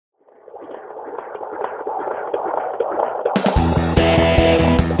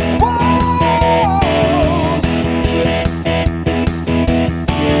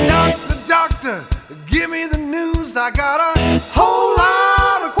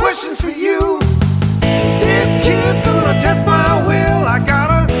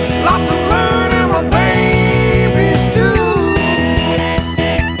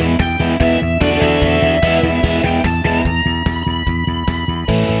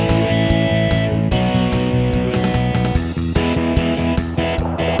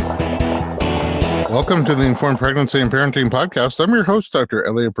Welcome to the Informed Pregnancy and Parenting Podcast. I'm your host, Dr.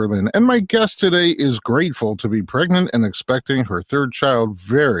 Elliot Berlin, and my guest today is grateful to be pregnant and expecting her third child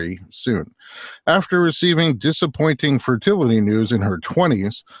very soon. After receiving disappointing fertility news in her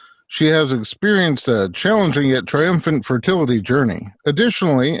 20s, she has experienced a challenging yet triumphant fertility journey.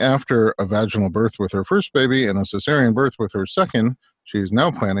 Additionally, after a vaginal birth with her first baby and a cesarean birth with her second, she is now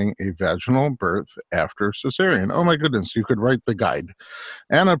planning a vaginal birth after cesarean. Oh my goodness, you could write the guide.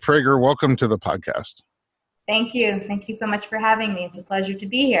 Anna Prager, welcome to the podcast. Thank you. Thank you so much for having me. It's a pleasure to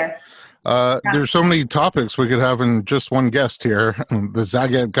be here. There's so many topics we could have in just one guest here. The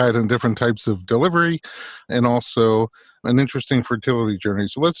Zagat Guide on different types of delivery, and also an interesting fertility journey.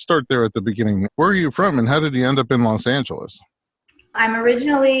 So let's start there at the beginning. Where are you from, and how did you end up in Los Angeles? I'm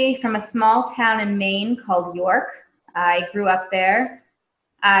originally from a small town in Maine called York. I grew up there.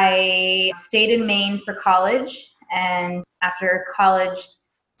 I stayed in Maine for college, and after college,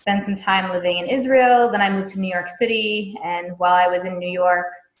 spent some time living in Israel. Then I moved to New York City, and while I was in New York,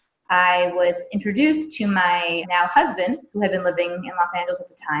 I was introduced to my now husband, who had been living in Los Angeles at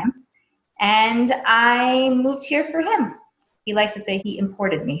the time, and I moved here for him. He likes to say he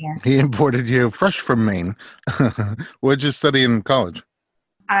imported me here. He imported you fresh from Maine. What did you study in college?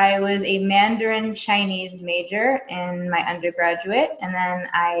 I was a Mandarin Chinese major in my undergraduate, and then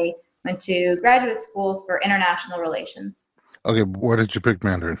I went to graduate school for international relations. Okay, why did you pick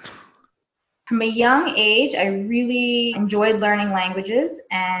Mandarin? From a young age, I really enjoyed learning languages,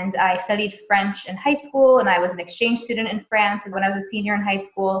 and I studied French in high school, and I was an exchange student in France when I was a senior in high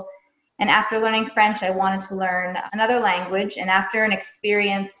school. And after learning French, I wanted to learn another language, and after an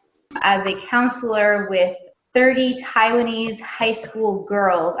experience as a counselor with 30 Taiwanese high school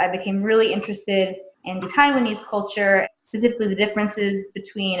girls, I became really interested in the Taiwanese culture, specifically the differences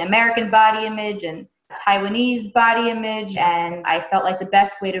between American body image and Taiwanese body image, and I felt like the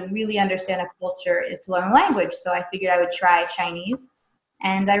best way to really understand a culture is to learn a language. So I figured I would try Chinese,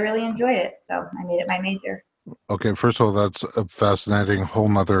 and I really enjoyed it. So I made it my major. Okay, first of all, that's a fascinating whole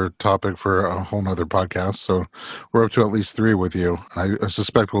nother topic for a whole nother podcast. So we're up to at least 3 with you. I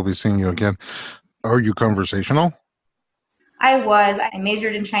suspect we'll be seeing you again. Are you conversational? I was. I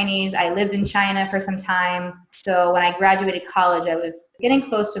majored in Chinese. I lived in China for some time. So when I graduated college, I was getting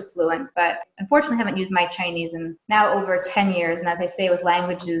close to fluent, but unfortunately haven't used my Chinese in now over 10 years. And as I say with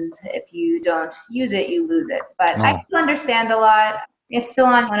languages, if you don't use it, you lose it. But I do understand a lot. It's still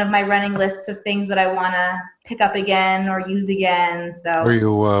on one of my running lists of things that I want to pick up again or use again. So, are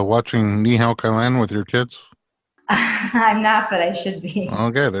you watching Ni Hao Kailan with your kids? I'm not, but I should be.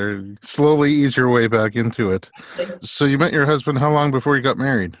 Okay, they're slowly ease your way back into it. So you met your husband how long before you got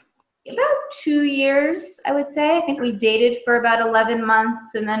married? About 2 years, I would say. I think we dated for about 11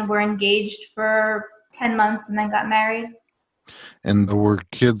 months, and then we're engaged for 10 months and then got married. And were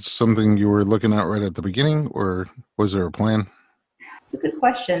kids something you were looking at right at the beginning, or was there a plan? That's a good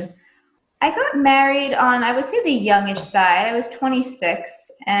question. I got married on, I would say, the youngish side. I was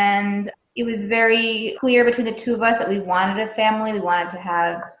 26, and it was very clear between the two of us that we wanted a family. We wanted to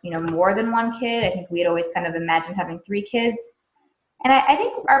have, more than one kid. I think we had always kind of imagined having 3 kids. And I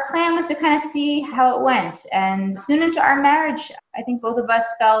think our plan was to kind of see how it went. And soon into our marriage, I think both of us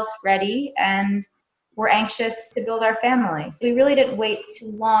felt ready and were anxious to build our family. So we really didn't wait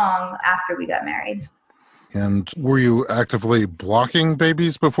too long after we got married. And were you actively blocking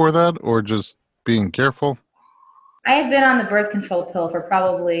babies before that, or just being careful? I have been on the birth control pill for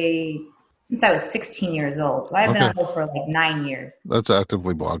probably since I was 16 years old. So I've been on it for like 9 years. That's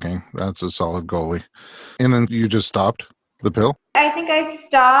actively blocking. That's a solid goalie. And then you just stopped the pill? I think I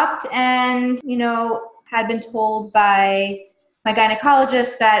stopped and, had been told by my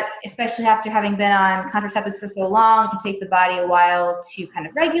gynecologist that, especially after having been on contraceptives for so long, it can take the body a while to kind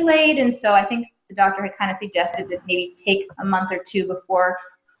of regulate. And so I think the doctor had kind of suggested that maybe take a month or 2 before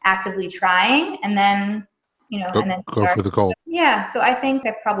actively trying, and then go for the cold. Yeah, so I think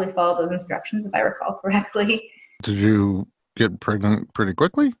I probably followed those instructions if I recall correctly. Did you get pregnant pretty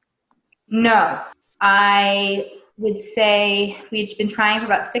quickly? No, I would say we'd been trying for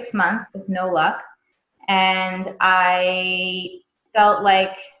about 6 months with no luck, and I felt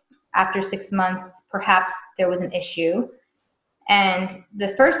like after 6 months perhaps there was an issue. And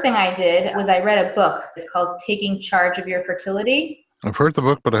the first thing I did was I read a book. It's called Taking Charge of Your Fertility. I've heard the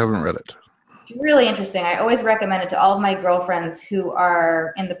book, but I haven't read it. It's really interesting. I always recommend it to all of my girlfriends who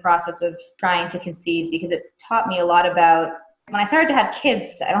are in the process of trying to conceive, because it taught me a lot about, when I started to have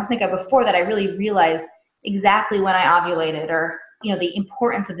kids, I don't think before that I really realized exactly when I ovulated, or, the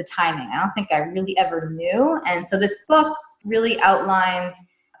importance of the timing. I don't think I really ever knew. And so this book really outlines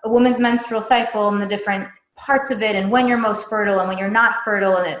a woman's menstrual cycle and the different parts of it and when you're most fertile and when you're not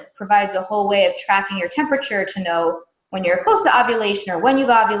fertile. And it provides a whole way of tracking your temperature to know when you're close to ovulation or when you've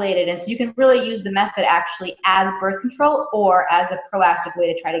ovulated. And so you can really use the method actually as birth control or as a proactive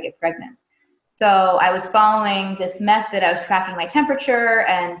way to try to get pregnant. So I was following this method. I was tracking my temperature,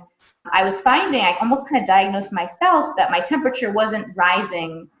 and I was finding, I almost kind of diagnosed myself that my temperature wasn't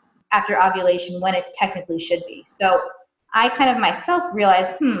rising after ovulation when it technically should be. So I kind of myself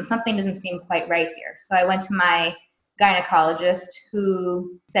realized, something doesn't seem quite right here. So I went to my gynecologist,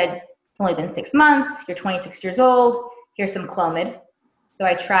 who said, it's only been 6 months, you're 26 years old, here's some Clomid. So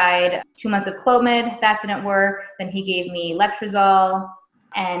I tried 2 months of Clomid, that didn't work. Then he gave me letrozole.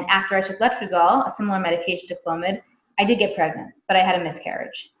 And after I took letrozole, a similar medication to Clomid, I did get pregnant, but I had a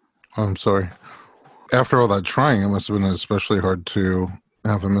miscarriage. Oh, I'm sorry. After all that trying, it must have been especially hard to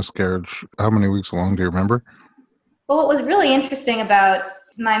have a miscarriage. How many weeks along do you remember? Well, what was really interesting about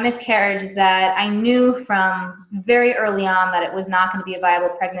my miscarriage is that I knew from very early on that it was not going to be a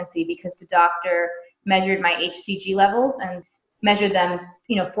viable pregnancy, because the doctor measured my HCG levels and measured them,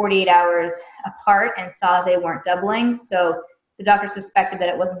 48 hours apart, and saw they weren't doubling. So the doctor suspected that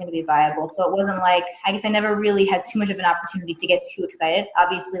it wasn't going to be viable. So it wasn't like, I guess I never really had too much of an opportunity to get too excited.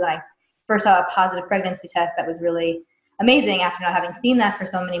 Obviously, when I first saw a positive pregnancy test, that was really amazing after not having seen that for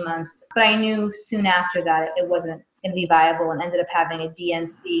so many months. But I knew soon after that it wasn't going to be viable, and ended up having a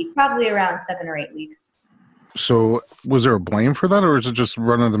DNC probably around 7 or 8 weeks. So was there a blame for that, or is it just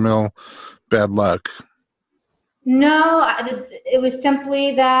run-of-the-mill bad luck? No, it was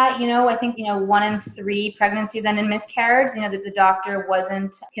simply that, I think, 1 in 3 pregnancies end in miscarriage, that the doctor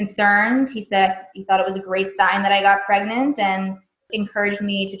wasn't concerned. He said he thought it was a great sign that I got pregnant, and encouraged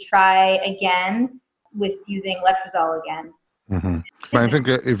me to try again with using letrozole again. Mm-hmm. I think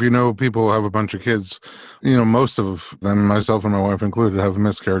if people have a bunch of kids, most of them, myself and my wife included, have a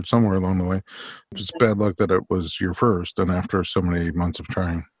miscarriage somewhere along the way. It's bad luck that it was your first, and after so many months of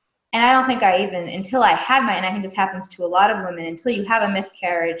trying. And I don't think until I had and I think this happens to a lot of women, until you have a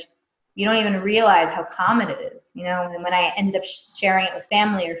miscarriage, you don't even realize how common it is, And when I ended up sharing it with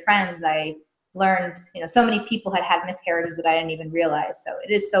family or friends, I learned, so many people had miscarriages that I didn't even realize. So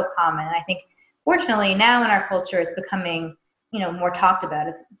it is so common. And I think, fortunately, now in our culture, it's becoming, more talked about.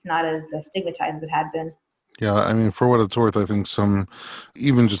 It's not as stigmatized as it had been. Yeah, I mean, for what it's worth, I think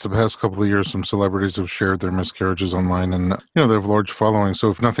even just the past couple of years, some celebrities have shared their miscarriages online, and, they have large followings.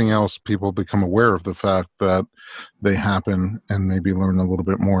 So if nothing else, people become aware of the fact that they happen, and maybe learn a little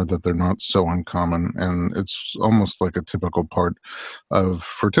bit more that they're not so uncommon. And it's almost like a typical part of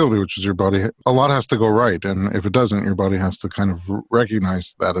fertility, which is your body, a lot has to go right. And if it doesn't, your body has to kind of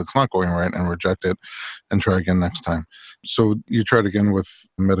recognize that it's not going right and reject it and try again next time. So you tried again with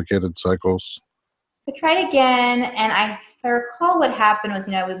medicated cycles? I tried again, and if I recall what happened was,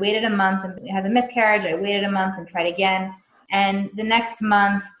 we waited a month and we had the miscarriage. I waited a month and tried again. And the next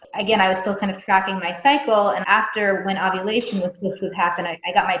month, again, I was still kind of tracking my cycle. And after when ovulation was supposed to have happened,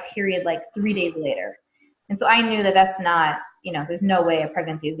 I got my period like 3 days later. And so I knew that that's not, there's no way a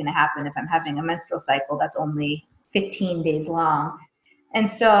pregnancy is going to happen if I'm having a menstrual cycle that's only 15 days long. And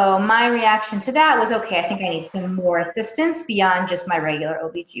so my reaction to that was, okay, I think I need some more assistance beyond just my regular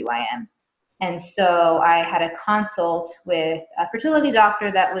OBGYN. And so I had a consult with a fertility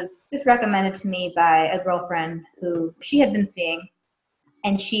doctor that was just recommended to me by a girlfriend who she had been seeing.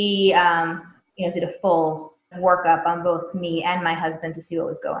 And she, did a full workup on both me and my husband to see what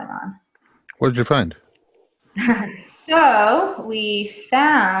was going on. What did you find? So we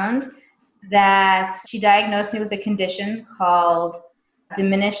found that she diagnosed me with a condition called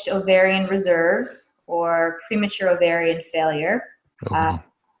diminished ovarian reserves, or premature ovarian failure.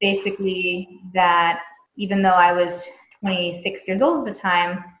 Basically, that even though I was 26 years old at the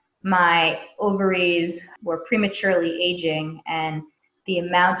time, my ovaries were prematurely aging, and the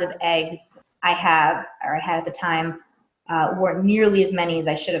amount of eggs I had at the time weren't nearly as many as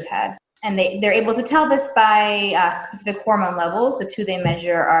I should have had. And they're able to tell this by specific hormone levels. The two they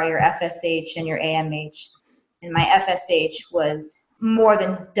measure are your FSH and your AMH. And my FSH was more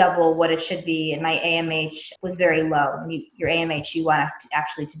than double what it should be, and my AMH was very low. Your AMH, you want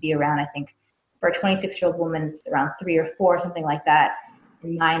actually to be around, I think, for a 26-year-old woman, it's around 3 or 4, something like that.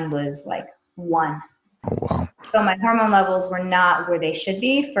 And mine was like 1. Oh, wow. So my hormone levels were not where they should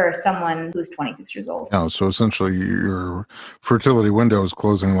be for someone who's 26 years old. No, so essentially your fertility window is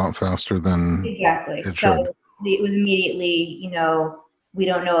closing a lot faster than exactly. It so should. It was immediately, we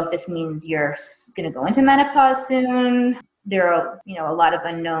don't know if this means you're going to go into menopause soon. There are, a lot of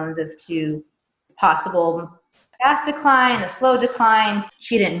unknowns as to possible fast decline, a slow decline.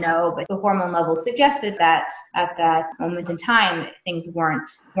 She didn't know, but the hormone levels suggested that at that moment in time, things weren't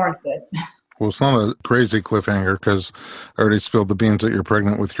good. Well, it's not a crazy cliffhanger because I already spilled the beans that you're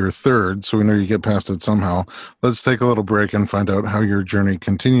pregnant with your third, so we know you get past it somehow. Let's take a little break and find out how your journey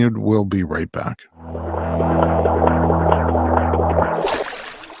continued. We'll be right back.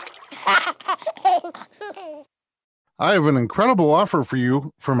 I have an incredible offer for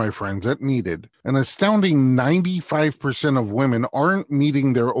you for my friends at Needed. An astounding 95% of women aren't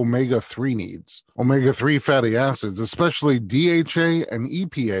meeting their omega-3 needs. Omega-3 fatty acids, especially DHA and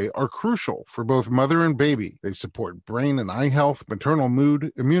EPA, are crucial for both mother and baby. They support brain and eye health, maternal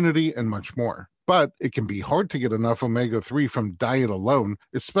mood, immunity, and much more. But it can be hard to get enough omega-3 from diet alone,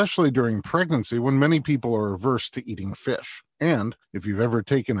 especially during pregnancy when many people are averse to eating fish. And if you've ever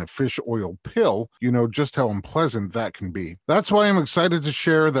taken a fish oil pill, you know just how unpleasant that can be. That's why I'm excited to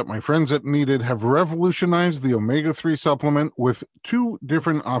share that my friends at Needed have revolutionized the omega-3 supplement with 2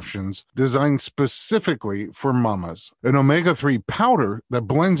 different options designed specifically for mamas. An omega-3 powder that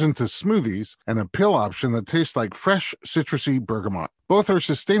blends into smoothies and a pill option that tastes like fresh citrusy bergamot. Both are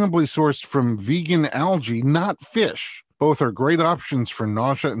sustainably sourced from vegan algae, not fish. Both are great options for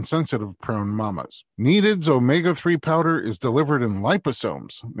nausea and sensitive-prone mamas. Needed's omega-3 powder is delivered in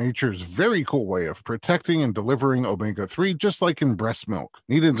liposomes, nature's very cool way of protecting and delivering omega-3 just like in breast milk.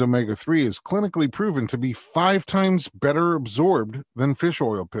 Needed's omega-3 is clinically proven to be 5 times better absorbed than fish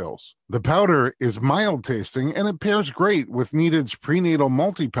oil pills. The powder is mild tasting and it pairs great with Needed's prenatal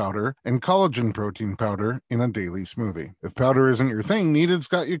multi-powder and collagen protein powder in a daily smoothie. If powder isn't your thing, Needed's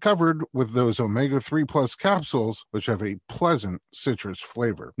got you covered with those omega-3 plus capsules, which have a pleasant citrus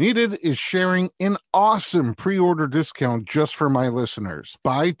flavor. Needed is sharing an awesome pre-order discount just for my listeners.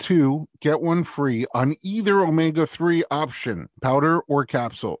 Buy 2, get 1 free on either omega-3 option, powder or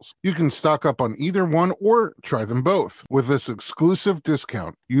capsules. You can stock up on either one or try them both with this exclusive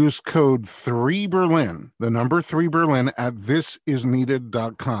discount. Use code 3Berlin, the number 3Berlin at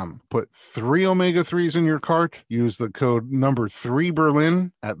thisisneeded.com. Put 3 omega-3s in your cart. Use the code number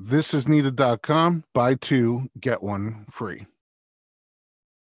 3Berlin at thisisneeded.com. Buy 2, get 1 free.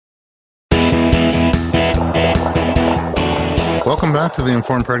 Welcome back to the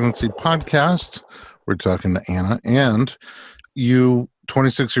Informed Pregnancy Podcast. We're talking to Anna, and you,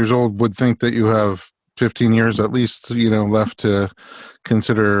 26 years old, would think that you have 15 years at least, left to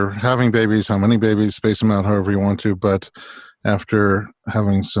consider having babies, how many babies, space them out however you want to. But after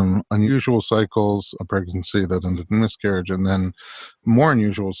having some unusual cycles, a pregnancy that ended in miscarriage, and then more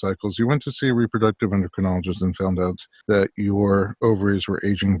unusual cycles, you went to see a reproductive endocrinologist and found out that your ovaries were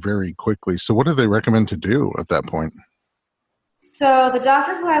aging very quickly. So what did they recommend to do at that point? So the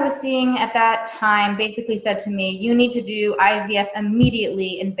doctor who I was seeing at that time basically said to me, you need to do IVF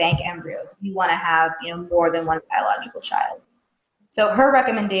immediately and bank embryos if you want to have, more than one biological child. So her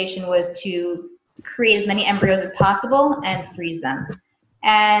recommendation was to create as many embryos as possible and freeze them.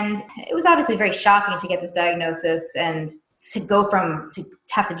 And it was obviously very shocking to get this diagnosis and to go to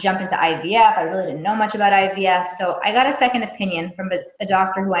have to jump into IVF. I really didn't know much about IVF. So I got a second opinion from a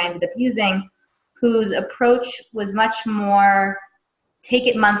doctor who I ended up using, whose approach was much more take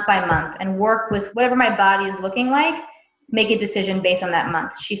it month by month and work with whatever my body is looking like, make a decision based on that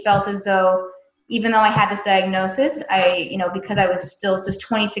month. She felt as though even though I had this diagnosis, because I was still just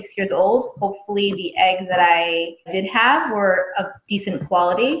 26 years old, hopefully the eggs that I did have were of decent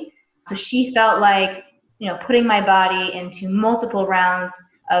quality. So she felt like, putting my body into multiple rounds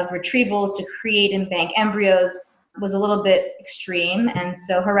of retrievals to create and bank embryos was a little bit extreme. And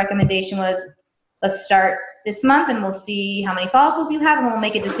so her recommendation was, let's start this month and we'll see how many follicles you have and we'll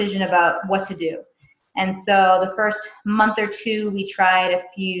make a decision about what to do. And so the first month or 2, we tried a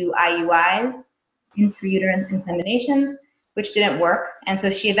few IUIs, intrauterine inseminations, which didn't work. And so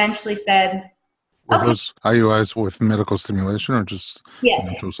she eventually said, Were those IUIs with medical stimulation or just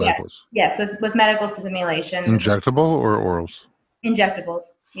natural cycles? Yes, with medical stimulation. Injectable or orals? Injectables.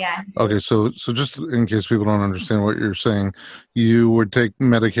 Yeah. Okay, so just in case people don't understand what you're saying, you would take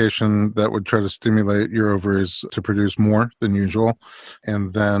medication that would try to stimulate your ovaries to produce more than usual,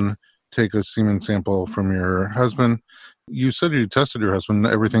 and then take a semen sample from your husband. You said you tested your husband.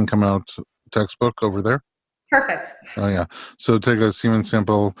 Everything come out textbook over there? Perfect. Oh, yeah. So take a semen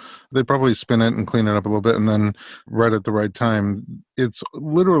sample. They probably spin it and clean it up a little bit. And then right at the right time, it's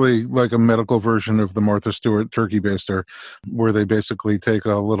literally like a medical version of the Martha Stewart turkey baster, where they basically take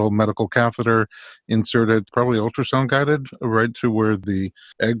a little medical catheter, insert it, probably ultrasound guided, right to where the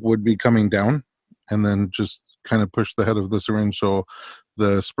egg would be coming down, and then just kind of push the head of the syringe so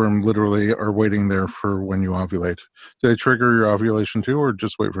the sperm literally are waiting there for when you ovulate. Do they trigger your ovulation too, or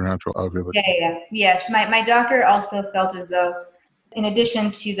just wait for natural ovulation? Yeah. My doctor also felt as though In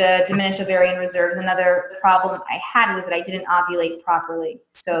addition to the diminished ovarian reserves, another problem I had was that I didn't ovulate properly.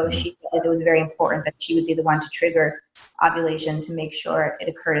 So she felt it was very important that she would be the one to trigger ovulation to make sure it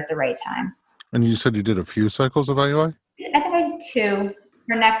occurred at the right time. And you said you did a few cycles of IUI? I think I did 2.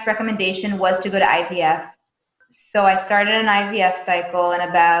 Her next recommendation was to go to IVF. So I started an IVF cycle, and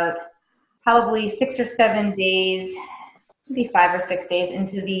about probably 6 or 7 days, maybe 5 or 6 days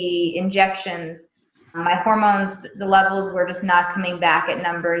into the injections, my hormones, the levels were just not coming back at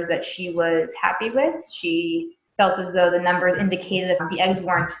numbers that she was happy with. She felt as though the numbers indicated that the eggs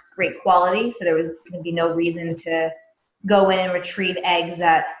weren't great quality, so there was going to be no reason to go in and retrieve eggs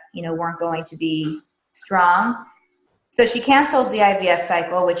that, weren't going to be strong. So she canceled the IVF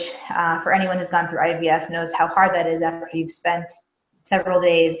cycle, which for anyone who's gone through IVF knows how hard that is after you've spent several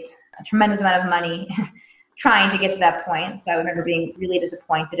days, a tremendous amount of money trying to get to that point. So I remember being really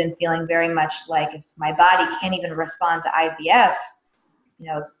disappointed and feeling very much like, if my body can't even respond to IVF,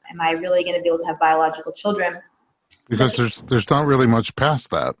 am I really going to be able to have biological children? Because there's not really much past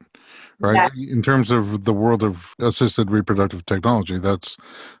that, right? Yeah. In terms of the world of assisted reproductive technology, that's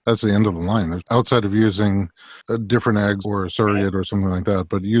the end of the line. Outside of using different eggs or a surrogate or something like that,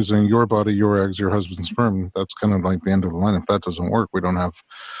 but using your body, your eggs, your husband's sperm, that's kind of like the end of the line. If that doesn't work, we don't have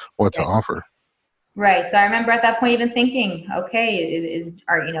what to offer. Right. So I remember at that point even thinking, okay,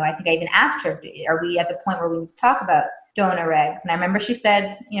 I think I even asked her, are we at the point where we need to talk about donor eggs? And I remember she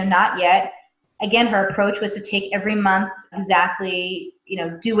said, not yet. Again, her approach was to take every month exactly,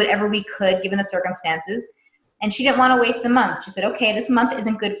 do whatever we could given the circumstances. And she didn't want to waste the month. She said, okay, this month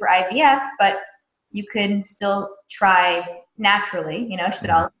isn't good for IVF, but you can still try naturally. She said,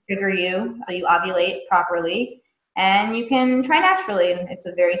 I'll trigger you so you ovulate properly. And you can try naturally. And it's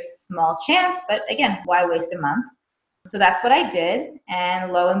a very small chance, but again, why waste a month? So that's what I did.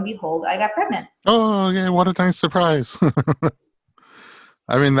 And lo and behold, I got pregnant. Oh, yeah. What a nice surprise.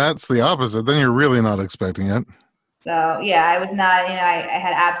 I mean, that's the opposite. Then you're really not expecting it. So, yeah, I was not, I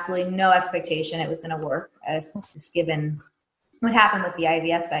had absolutely no expectation it was going to work, as just given what happened with the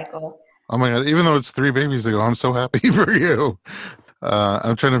IVF cycle. Oh, my God. Even though it's 3 babies ago, I'm so happy for you.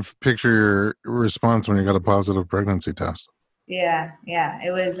 I'm trying to picture your response when you got a positive pregnancy test. Yeah.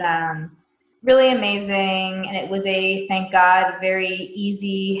 It was really amazing. And it was thank God, very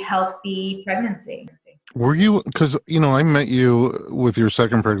easy, healthy pregnancy. Were you, because, I met you with your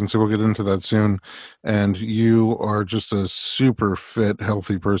second pregnancy. We'll get into that soon. And you are just a super fit,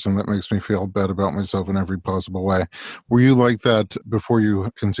 healthy person that makes me feel bad about myself in every possible way. Were you like that before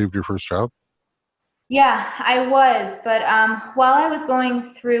you conceived your first child? Yeah, I was. But while I was going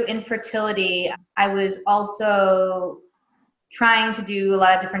through infertility, I was also trying to do a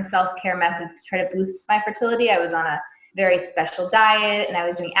lot of different self-care methods to try to boost my fertility. I was on a very special diet and I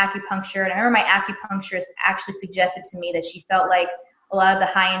was doing acupuncture. And I remember my acupuncturist actually suggested to me that she felt like a lot of the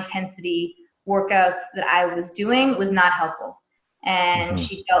high intensity workouts that I was doing was not helpful. And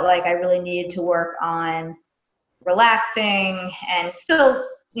she felt like I really needed to work on relaxing and still,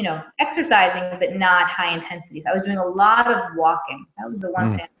 exercising, but not high intensity. So I was doing a lot of walking. That was the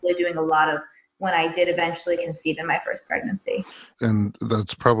one thing I was really doing a lot of when I did eventually conceive in my first pregnancy. And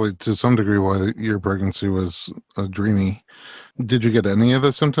that's probably to some degree why your pregnancy was dreamy. Did you get any of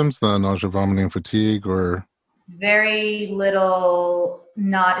the symptoms, the nausea, vomiting, fatigue, or? Very little,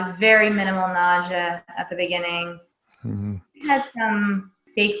 very minimal nausea at the beginning. I had some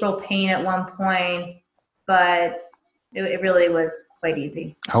sacral pain at one point, but it really was quite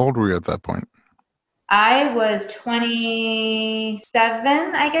easy. How old were you at that point? I was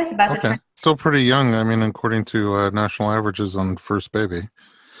 27, I guess, about the time. Still pretty young. I mean, according to national averages on first baby.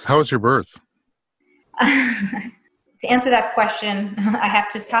 How was your birth? To answer that question, I have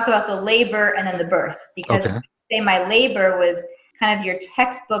to talk about the labor and then the birth. Because say my labor was kind of your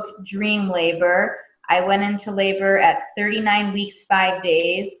textbook dream labor. I went into labor at 39 weeks, 5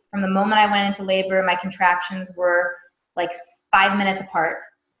 days. From the moment I went into labor, my contractions were like 5 minutes apart.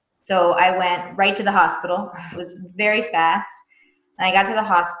 So I went right to the hospital. It was very fast. And I got to the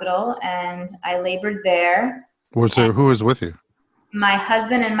hospital and I labored there. Who was with you? My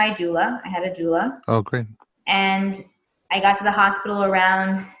husband and my doula. I had a doula. Oh, great. And I got to the hospital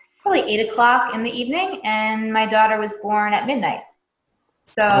around probably 8 o'clock in the evening, and my daughter was born at midnight.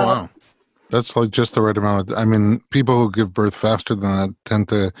 So, oh, wow. That's like just the right amount. I mean, people who give birth faster than that tend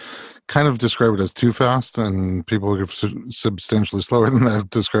to kind of describe it as too fast, and people who give substantially slower than that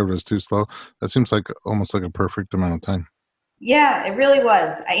describe it as too slow. That seems like almost like a perfect amount of time. Yeah, it really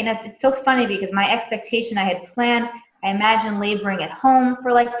was. It's so funny because my expectation, I had planned, I imagined laboring at home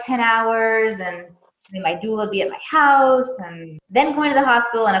for like 10 hours and having my doula be at my house and then going to the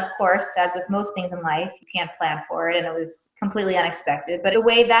hospital. And of course, as with most things in life, you can't plan for it. And it was completely unexpected. But the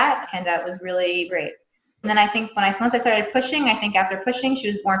way that turned out was really great. And then I think once I started pushing, I think after pushing,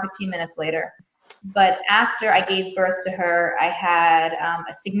 she was born 15 minutes later. But after I gave birth to her, I had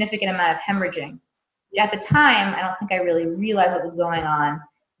a significant amount of hemorrhaging. At the time, I don't think I really realized what was going on,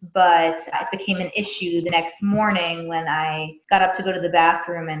 but it became an issue the next morning when I got up to go to the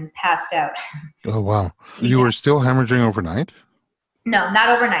bathroom and passed out. Oh, wow. You were still hemorrhaging overnight? No, not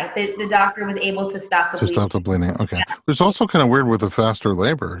overnight. The doctor was able to stop the bleeding. To stop the bleeding. Okay. Yeah. It's also kind of weird with a faster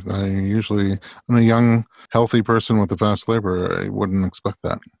labor. I'm a young, healthy person with a fast labor. I wouldn't expect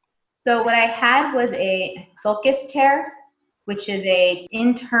that. So what I had was a sulcus tear, which is a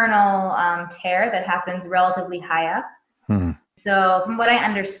internal tear that happens relatively high up. So from what I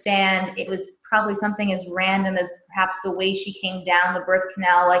understand, it was probably something as random as perhaps the way she came down the birth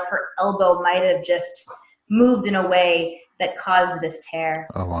canal, like her elbow might have just moved in a way that caused this tear.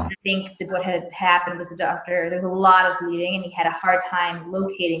 Oh, wow. I think that what had happened was there's a lot of bleeding, and he had a hard time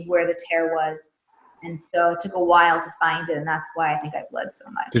locating where the tear was. And so it took a while to find it, and that's why I think I bled so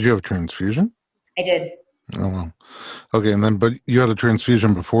much. Did you have transfusion? I did. Oh, wow. Okay, but you had a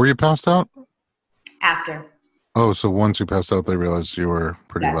transfusion before you passed out? After. Oh, so once you passed out, they realized you were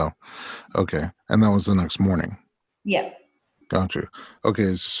pretty low. Okay, and that was the next morning? Yep. Got you.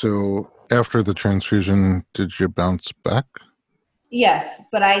 Okay, so after the transfusion, did you bounce back? Yes,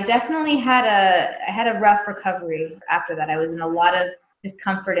 but I definitely had a rough recovery after that. I was in a lot of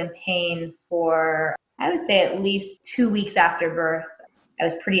discomfort and pain for, I would say, at least 2 weeks after birth. I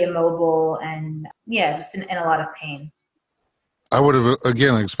was pretty immobile and just in a lot of pain. I would have,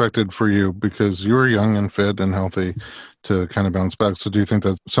 again, expected for you, because you were young and fit and healthy, to kind of bounce back. So do you think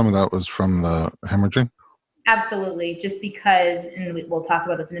that some of that was from the hemorrhaging? Absolutely, just because, and we'll talk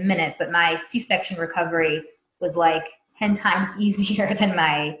about this in a minute, but my C-section recovery was like 10 times easier than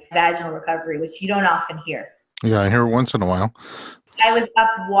my vaginal recovery, which you don't often hear. Yeah, I hear it once in a while. I was up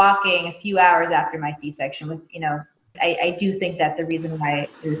walking a few hours after my C-section with, I do think that the reason why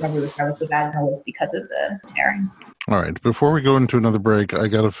the recovery was hard with the vaginal was because of the tearing. All right. Before we go into another break, I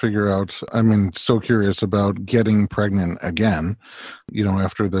got to figure out, so curious about getting pregnant again.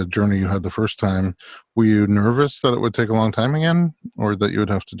 After the journey you had the first time, were you nervous that it would take a long time again, or that you would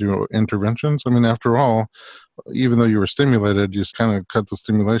have to do interventions? After all, even though you were stimulated, you just kind of cut the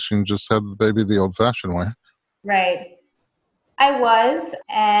stimulation, just had the baby the old-fashioned way. Right. I was,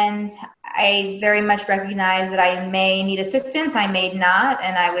 and I very much recognized that I may need assistance, I may not,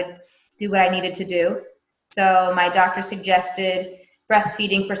 and I would do what I needed to do. So my doctor suggested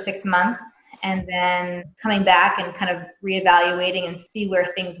breastfeeding for 6 months and then coming back and kind of reevaluating and see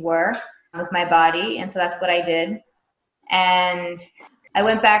where things were with my body. And so that's what I did. And I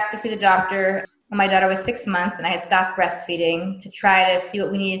went back to see the doctor when my daughter was 6 months and I had stopped breastfeeding to try to see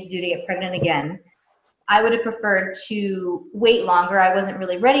what we needed to do to get pregnant again. I would have preferred to wait longer. I wasn't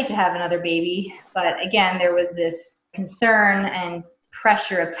really ready to have another baby. But again, there was this concern and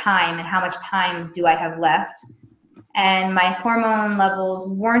pressure of time and how much time do I have left. And my hormone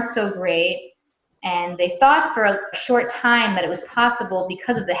levels weren't so great. And they thought for a short time that it was possible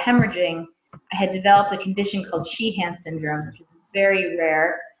because of the hemorrhaging. I had developed a condition called Sheehan syndrome, which is very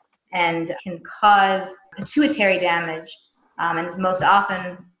rare and can cause pituitary damage, and is most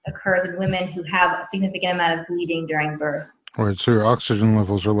often occurs in women who have a significant amount of bleeding during birth. Right, so your oxygen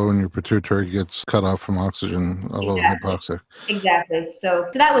levels are low and your pituitary gets cut off from oxygen, a little hypoxic. Exactly. So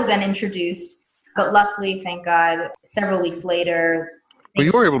that was then introduced, but luckily, thank God, several weeks later. But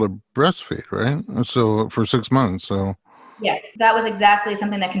you were able to breastfeed, right? So for 6 months, so. Yes, that was exactly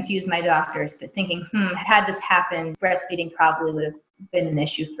something that confused my doctors, thinking, had this happened, breastfeeding probably would have been an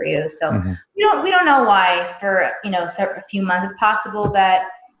issue for you. So we don't know why for, a few months. It's possible that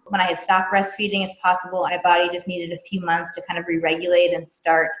when I had stopped breastfeeding, it's possible my body just needed a few months to kind of re-regulate and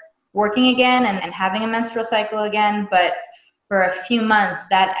start working again and having a menstrual cycle again. But for a few months,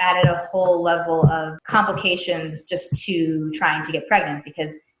 that added a whole level of complications just to trying to get pregnant,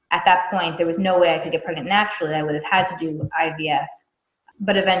 because at that point, there was no way I could get pregnant naturally. I would have had to do IVF.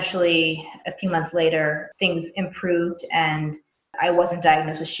 But eventually, a few months later, things improved and I wasn't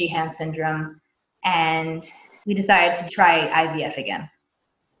diagnosed with Sheehan syndrome. And we decided to try IVF again.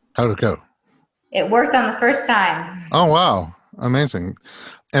 How'd it go? It worked on the first time. Oh, wow. Amazing.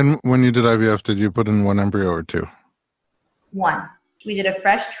 And when you did IVF, did you put in one embryo or two? One. We did a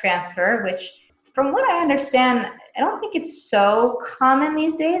fresh transfer, which from what I understand, I don't think it's so common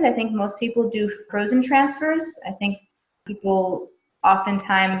these days. I think most people do frozen transfers. I think people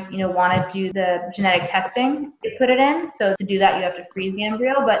oftentimes, want to do the genetic testing to put it in. So to do that, you have to freeze the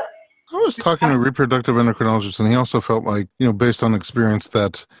embryo. But I was talking to a reproductive endocrinologist, and he also felt like, based on experience,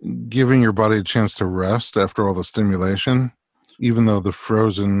 that giving your body a chance to rest after all the stimulation, even though the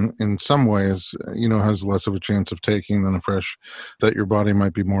frozen in some ways, has less of a chance of taking than a fresh, that your body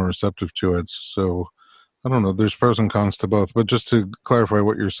might be more receptive to it. So I don't know. There's pros and cons to both. But just to clarify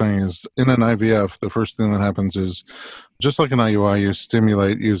what you're saying is in an IVF, the first thing that happens is just like an IUI, you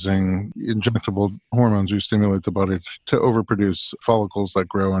stimulate using injectable hormones. You stimulate the body to overproduce follicles that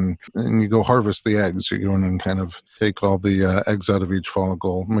grow, and you go harvest the eggs. You go in and kind of take all the eggs out of each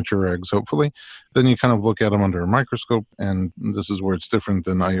follicle, mature eggs, hopefully. Then you kind of look at them under a microscope, and this is where it's different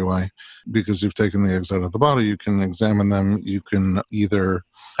than IUI. Because you've taken the eggs out of the body, you can examine them. You can either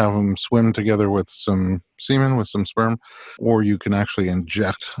have them swim together with some semen, with some sperm, or you can actually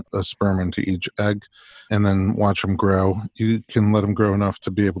inject a sperm into each egg and then watch them grow. You can let them grow enough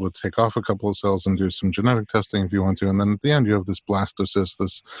to be able to take off a couple of cells and do some genetic testing if you want to. And then at the end, you have this blastocyst,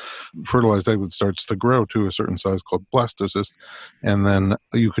 this fertilized egg that starts to grow to a certain size called blastocyst. And then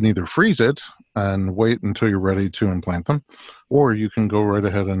you can either freeze it and wait until you're ready to implant them, or you can go right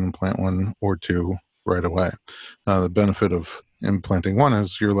ahead and implant one or two right away. The benefit of implanting one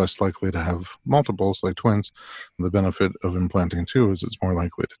is you're less likely to have multiples like twins. The benefit of implanting two is it's more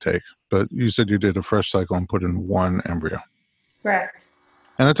likely to take. But you said you did a fresh cycle and put in one embryo. Correct.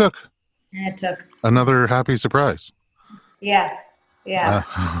 And it took. Another happy surprise. Yeah.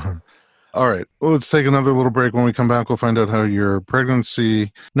 All right. Well, let's take another little break. When we come back, we'll find out how your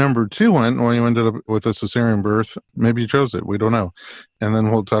pregnancy number 2 went when you ended up with a cesarean birth. Maybe you chose it. We don't know. And then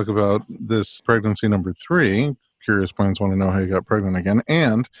we'll talk about this pregnancy number 3. Curious Plans want to know how you got pregnant again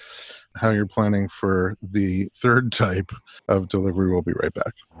and how you're planning for the third type of delivery. We'll be right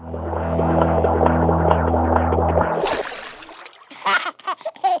back.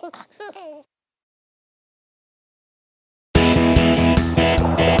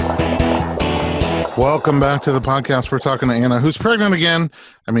 Welcome back to the podcast. We're talking to Anna, who's pregnant again.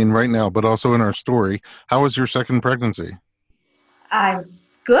 I mean, right now, but also in our story. How was your second pregnancy? I'm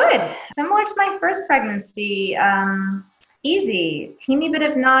good. Similar to my first pregnancy. Easy. Teeny bit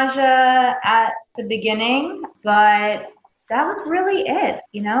of nausea at the beginning, but that was really it.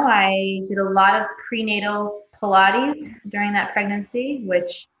 I did a lot of prenatal Pilates during that pregnancy,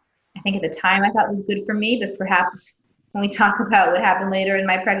 which I think at the time I thought was good for me, but perhaps when we talk about what happened later in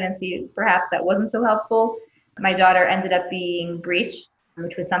my pregnancy, perhaps that wasn't so helpful. My daughter ended up being breached,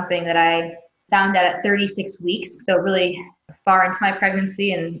 which was something that I found out at 36 weeks, so really far into my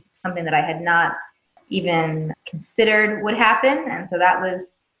pregnancy and something that I had not even considered would happen. And so that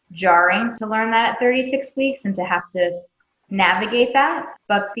was jarring to learn that at 36 weeks and to have to navigate that.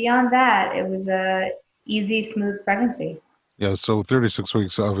 But beyond that, it was a easy, smooth pregnancy. Yeah, so 36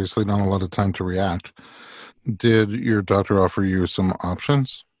 weeks, obviously not a lot of time to react. Did your doctor offer you some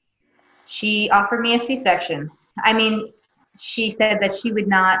options? She offered me a C-section. I mean, she said that she would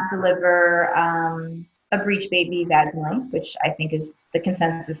not deliver a breech baby vaginally, which I think is the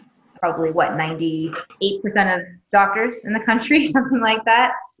consensus, probably 98% of doctors in the country, something like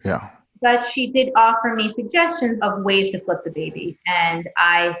that. Yeah. But she did offer me suggestions of ways to flip the baby. And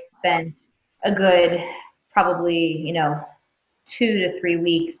I spent a good, probably, 2 to 3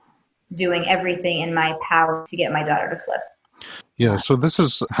 weeks doing everything in my power to get my daughter to flip. Yeah, so this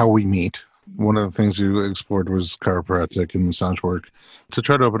is how we meet. One of the things you explored was chiropractic and massage work to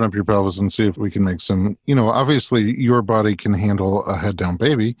try to open up your pelvis and see if we can make some, obviously your body can handle a head down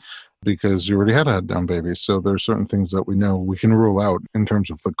baby because you already had a head down baby. So there are certain things that we know we can rule out in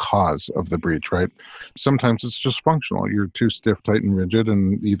terms of the cause of the breech, right? Sometimes it's just functional. You're too stiff, tight, and rigid,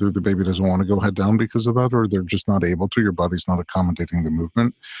 and either the baby doesn't want to go head down because of that, or they're just not able to. Your body's not accommodating the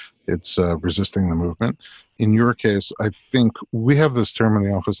movement. It's resisting the movement. In your case, I think we have this term in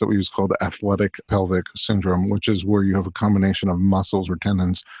the office that we use called athletic pelvic syndrome, which is where you have a combination of muscles or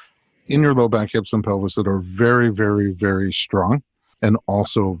tendons in your low back, hips, and pelvis that are very, very, very strong and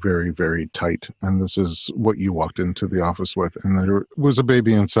also very, very tight. And this is what you walked into the office with. And there was a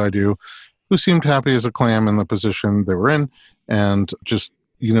baby inside you who seemed happy as a clam in the position they were in. And just,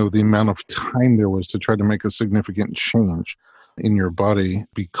 the amount of time there was to try to make a significant change in your body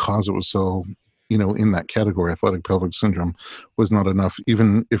because it was so, in that category, athletic pelvic syndrome, was not enough.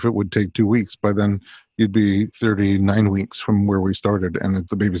 Even if it would take 2 weeks, by then you'd be 39 weeks from where we started. And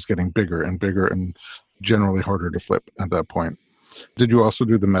the baby's getting bigger and bigger and generally harder to flip at that point. Did you also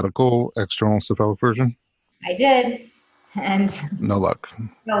do the medical external cephalic version? I did. And no luck.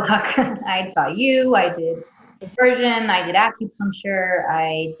 I saw you. I did the version. I did acupuncture.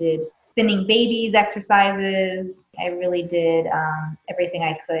 I did spinning babies exercises. I really did everything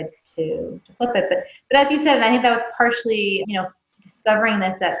I could to flip it. But as you said, and I think that was partially, discovering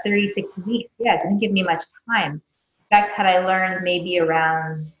this at 36 weeks, yeah, it didn't give me much time. In fact, had I learned maybe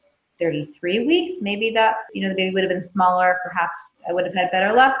around 33 weeks, maybe that, the baby would have been smaller. Perhaps I would have had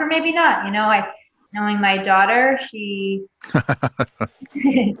better luck, or maybe not. Knowing my daughter, she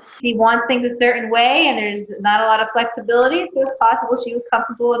she wants things a certain way, and there's not a lot of flexibility. So it's possible she was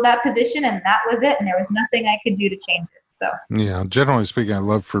comfortable in that position, and that was it. And there was nothing I could do to change it. So yeah, generally speaking, I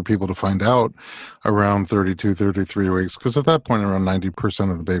love for people to find out around 32, 33 weeks, because at that point, around 90%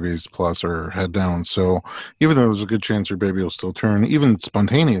 of the babies plus are head down. So even though there's a good chance your baby will still turn, even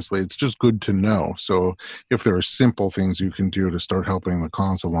spontaneously, it's just good to know. So if there are simple things you can do to start helping the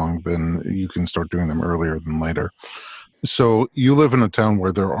cause along, then you can start doing them earlier than later. So you live in a town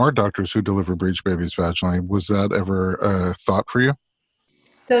where there are doctors who deliver breech babies vaginally. Was that ever a thought for you?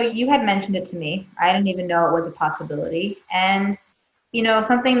 So you had mentioned it to me. I didn't even know it was a possibility. And,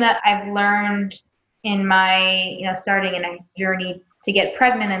 something that I've learned in my, starting in a journey to get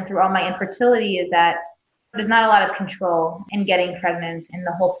pregnant and through all my infertility is that there's not a lot of control in getting pregnant in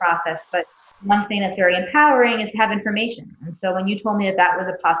the whole process. But one thing that's very empowering is to have information. And so when you told me that that was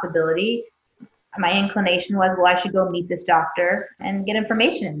a possibility, my inclination was, well, I should go meet this doctor and get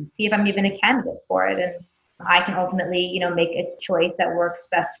information and see if I'm even a candidate for it. And I can ultimately, make a choice that works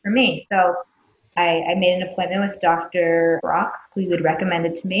best for me. So I made an appointment with Dr. Brock, who you had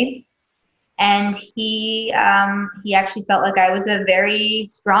recommended to me. And he actually felt like I was a very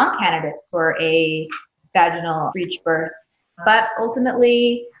strong candidate for a vaginal breech birth. But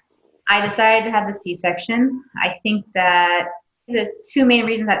ultimately, I decided to have the C-section. I think that the two main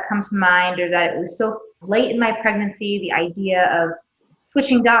reasons that come to mind are that it was so late in my pregnancy, the idea of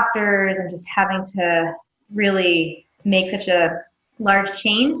switching doctors and just having to really make such a large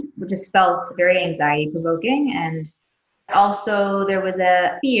change, which just felt very anxiety provoking. And also there was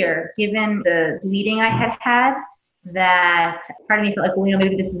a fear, given the bleeding I had had, that part of me felt like, well,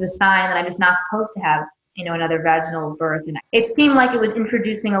 maybe this is a sign that I'm just not supposed to have, another vaginal birth. And it seemed like it was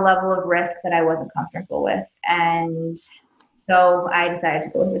introducing a level of risk that I wasn't comfortable with. And so I decided to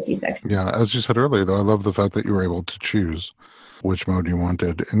go with a C-section. Yeah, as you said earlier, though, I love the fact that you were able to choose which mode you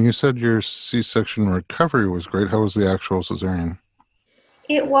wanted. And you said your C-section recovery was great. How was the actual cesarean?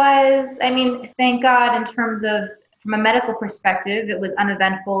 It was, thank God, in terms of, from a medical perspective, it was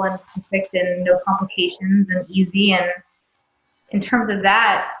uneventful and perfect and no complications and easy. And in terms of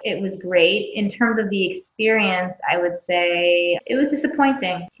that, it was great. In terms of the experience, I would say it was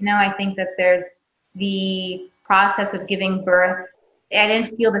disappointing. I think that there's the process of giving birth. I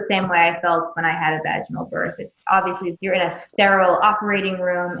didn't feel the same way I felt when I had a vaginal birth. It's obviously, you're in a sterile operating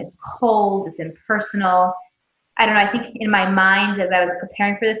room. It's cold. It's impersonal. I don't know. I think in my mind, as I was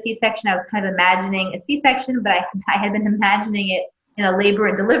preparing for the C-section, I was kind of imagining a C-section, but I had been imagining it in a labor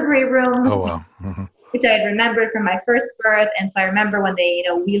and delivery room, Oh, wow. Mm-hmm. which I had remembered from my first birth. And so I remember when they,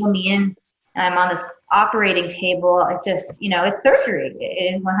 wheel me in and I'm on this operating table, it just, it's surgery.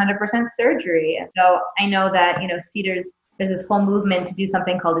 It is 100% surgery. And so I know that, Cedars, there's this whole movement to do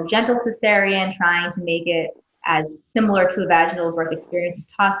something called a gentle cesarean, trying to make it as similar to a vaginal birth experience as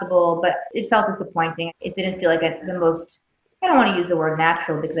possible, but it felt disappointing. It didn't feel like the most, I don't want to use the word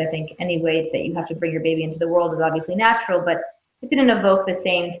natural, because I think any way that you have to bring your baby into the world is obviously natural, but it didn't evoke the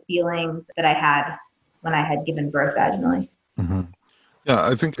same feelings that I had when I had given birth vaginally. Mm-hmm. Yeah,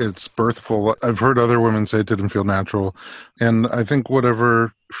 I think it's birthful. I've heard other women say it didn't feel natural. And I think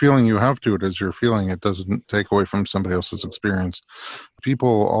whatever feeling you have to it as you're feeling, it doesn't take away from somebody else's experience.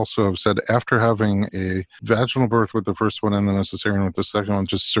 People also have said after having a vaginal birth with the first one and then a cesarean with the second one,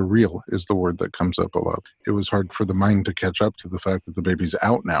 just surreal is the word that comes up a lot. It was hard for the mind to catch up to the fact that the baby's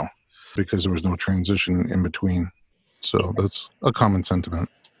out now because there was no transition in between. So that's a common sentiment.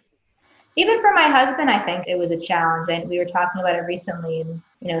 Even for my husband, I think it was a challenge. And we were talking about it recently. And,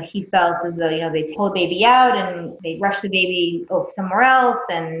 he felt as though, they pull the baby out and they rush the baby somewhere else.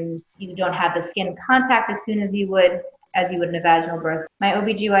 And you don't have the skin contact as soon as you would in a vaginal birth. My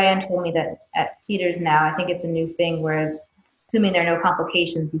OBGYN told me that at Cedars now, I think it's a new thing where, assuming there are no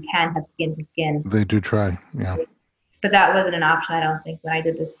complications, you can have skin to skin. They do try, yeah. But that wasn't an option, I don't think, when I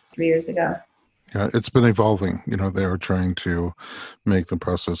did this 3 years ago. Yeah, it's been evolving. They are trying to make the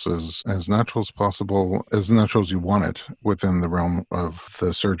process as natural as possible, as natural as you want it within the realm of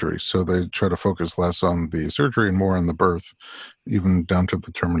the surgery. So they try to focus less on the surgery and more on the birth, even down to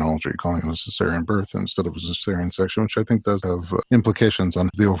the terminology, calling it a cesarean birth instead of a cesarean section, which I think does have implications on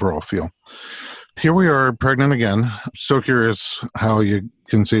the overall feel. Here we are, pregnant again. So curious how you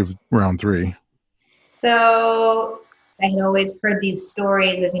conceived round 3. So I had always heard these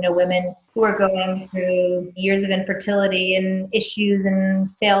stories of, women who are going through years of infertility and issues and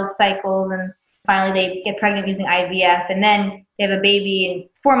failed cycles, and finally they get pregnant using IVF, and then they have a baby and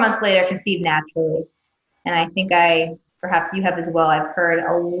 4 months later conceived naturally. And I think perhaps you have as well, I've heard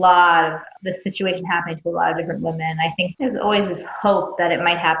a lot of this situation happening to a lot of different women. I think there's always this hope that it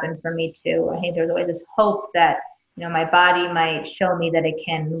might happen for me too. I think there's always this hope that, my body might show me that it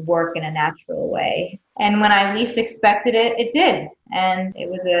can work in a natural way. And when I least expected it, it did. And it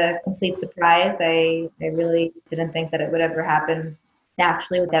was a complete surprise. I really didn't think that it would ever happen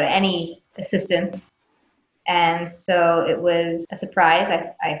naturally without any assistance. And so it was a surprise.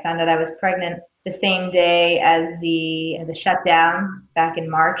 I found out I was pregnant the same day as the shutdown back in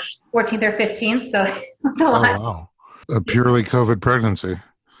March 14th or 15th. So it was a lot. Oh, wow. A purely COVID pregnancy.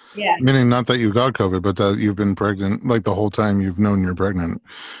 Yeah. Meaning not that you got COVID, but that you've been pregnant, like the whole time you've known you're pregnant,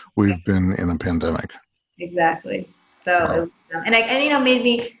 we've been in a pandemic. Exactly. So, Wow.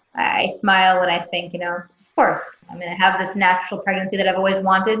 I smile when I think, of course, I'm going to have this natural pregnancy that I've always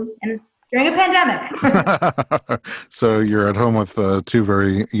wanted, and during a pandemic. So you're at home with two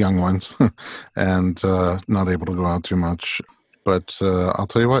very young ones and not able to go out too much. But I'll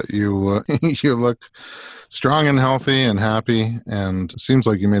tell you what, you you look strong and healthy and happy, and it seems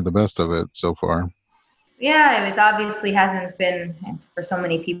like you made the best of it so far. Yeah, it obviously hasn't been, for so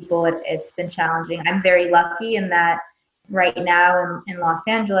many people, it's been challenging. I'm very lucky in that right now in Los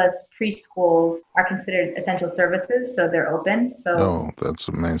Angeles, preschools are considered essential services, so they're open. So Oh, that's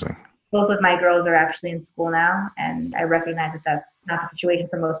amazing. both of my girls are actually in school now, and I recognize that that's not the situation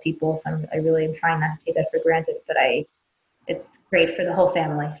for most people, so I really am trying not to take that for granted, but it's great for the whole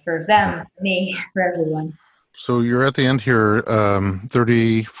family, for them, for me, for everyone. So you're at the end here,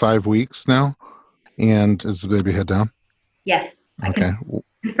 35 weeks now, and is the baby head down? Yes. Okay. I can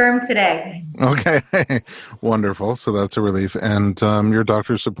confirm today. Okay. Wonderful. So that's a relief. And your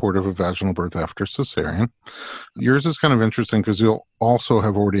doctor's supportive of vaginal birth after cesarean. Yours is kind of interesting because you'll also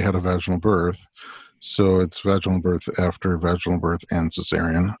have already had a vaginal birth. So it's vaginal birth after vaginal birth and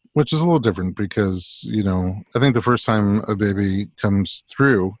cesarean, which is a little different because, I think the first time a baby comes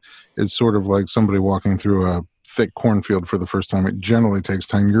through, it's sort of like somebody walking through a thick cornfield for the first time. It generally takes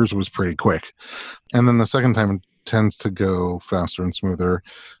time. Yours was pretty quick. And then the second time it tends to go faster and smoother,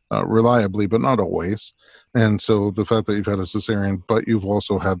 reliably, but not always. And so the fact that you've had a cesarean, but you've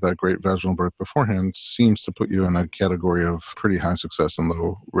also had that great vaginal birth beforehand seems to put you in a category of pretty high success and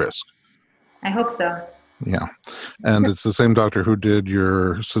low risk. I hope so. Yeah. And it's the same doctor who did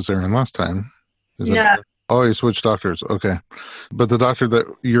your cesarean last time. Is No. that true? Oh, you switched doctors. Okay. But the doctor that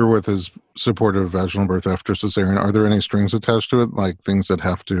you're with is supportive of vaginal birth after cesarean. Are there any strings attached to it, like things that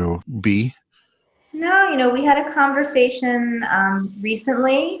have to be? No, we had a conversation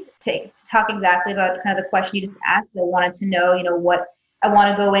recently to talk exactly about kind of the question you just asked. I wanted to know, what I want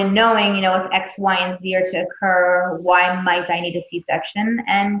to go in knowing, if X, Y, and Z are to occur, why might I need a C-section?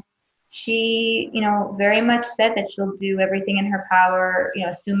 And she, very much said that she'll do everything in her power,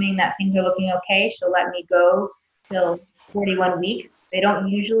 assuming that things are looking okay. She'll let me go till 41 weeks. They don't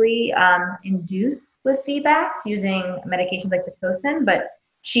usually induce with VBACs using medications like Pitocin, but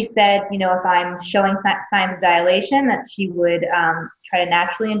she said, if I'm showing signs of dilation, that she would try to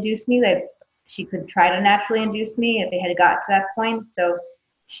naturally induce me. That she could try to naturally induce me if they had got to that point. So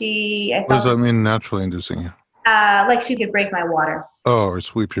What does that mean, naturally inducing you? Like she could break my water. Oh, or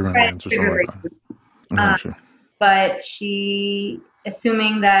sweep your membranes or something like that. But she,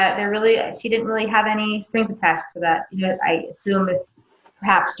 assuming that she didn't really have any strings attached to that. I assume if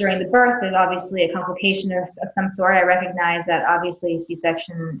perhaps during the birth, there's obviously a complication of some sort. I recognize that obviously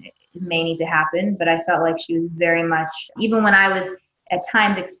C-section may need to happen, but I felt like she was very much, even when I was at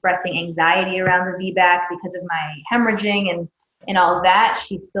times expressing anxiety around the VBAC because of my hemorrhaging and all of that,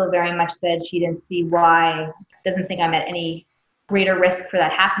 she still very much said she didn't see why, doesn't think I'm at any greater risk for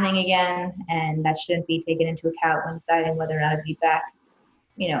that happening again, and that shouldn't be taken into account when deciding whether or not a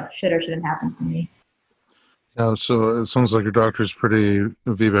VBAC, should or shouldn't happen for me. Yeah, so it sounds like your doctor's pretty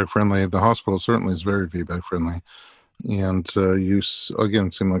VBAC friendly. The hospital certainly is very VBAC friendly. And you, again,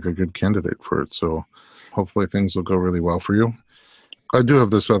 seem like a good candidate for it. So hopefully things will go really well for you. I do have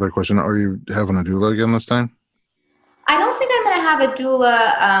this other question. Are you having a doula again this time? I don't think I'm going to have a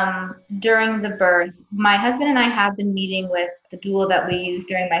doula during the birth. My husband and I have been meeting with the doula that we used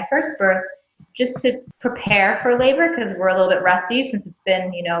during my first birth just to prepare for labor because we're a little bit rusty since it's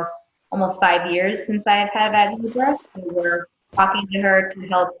been, almost 5 years since I've had a vaginal birth. So we're talking to her to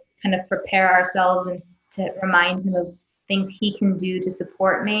help kind of prepare ourselves and to remind him of things he can do to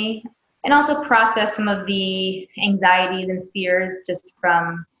support me and also process some of the anxieties and fears just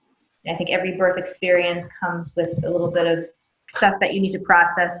from, I think every birth experience comes with a little bit of stuff that you need to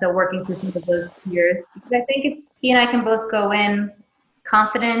process. So working through some of those fears, because I think if he and I can both go in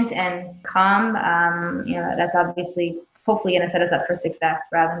confident and calm, that's obviously hopefully going to set us up for success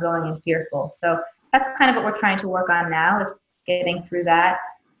rather than going in fearful. So that's kind of what we're trying to work on now, is getting through that.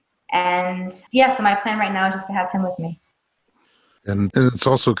 And yeah, so my plan right now is just to have him with me. And it's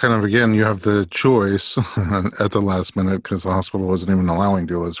also kind of, again, you have the choice at the last minute because the hospital wasn't even allowing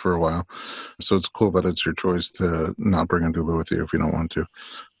doulas for a while. So it's cool that it's your choice to not bring a doula with you if you don't want to.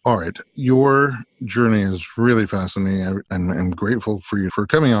 All right. Your journey is really fascinating. I'm grateful for you for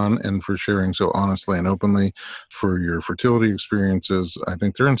coming on and for sharing so honestly and openly for your fertility experiences. I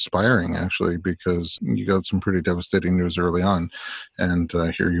think they're inspiring, actually, because you got some pretty devastating news early on. And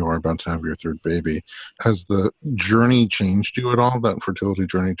here you are about to have your third baby. Has the journey changed you at all? That fertility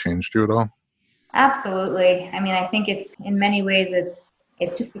journey changed you at all? Absolutely. I mean, I think it's in many ways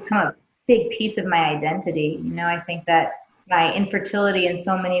it's just become a big piece of my identity. I think that my infertility in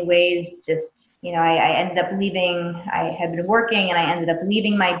so many ways just, I ended up leaving, I had been working and I ended up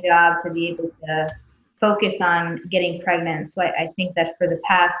leaving my job to be able to focus on getting pregnant. So I think that for the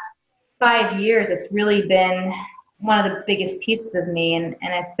past 5 years, it's really been one of the biggest pieces of me. And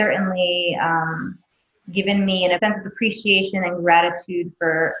it's certainly given me a sense of appreciation and gratitude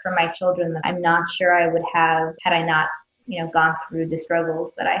for my children that I'm not sure I would have had I not, gone through the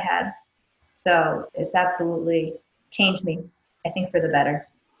struggles that I had. So it's absolutely changed me, I think, for the better.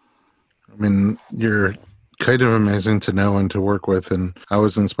 I mean, you're kind of amazing to know and to work with, and I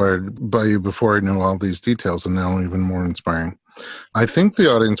was inspired by you before I knew all these details, and now even more inspiring. I think the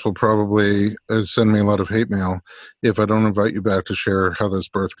audience will probably send me a lot of hate mail if I don't invite you back to share how this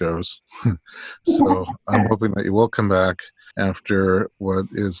birth goes. So I'm hoping that you will come back after what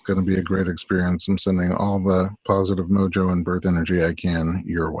is going to be a great experience. I'm sending all the positive mojo and birth energy I can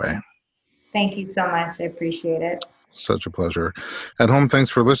your way. Thank you so much. I appreciate it. Such a pleasure. At home, thanks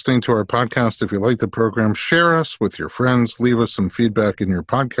for listening to our podcast. If you like the program, share us with your friends. Leave us some feedback in your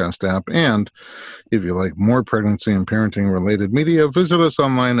podcast app. And if you like more pregnancy and parenting related media, visit us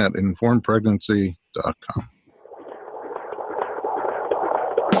online at informedpregnancy.com.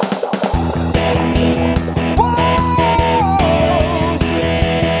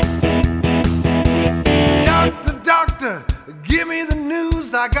 Doctor, give me the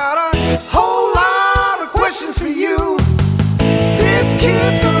news. I got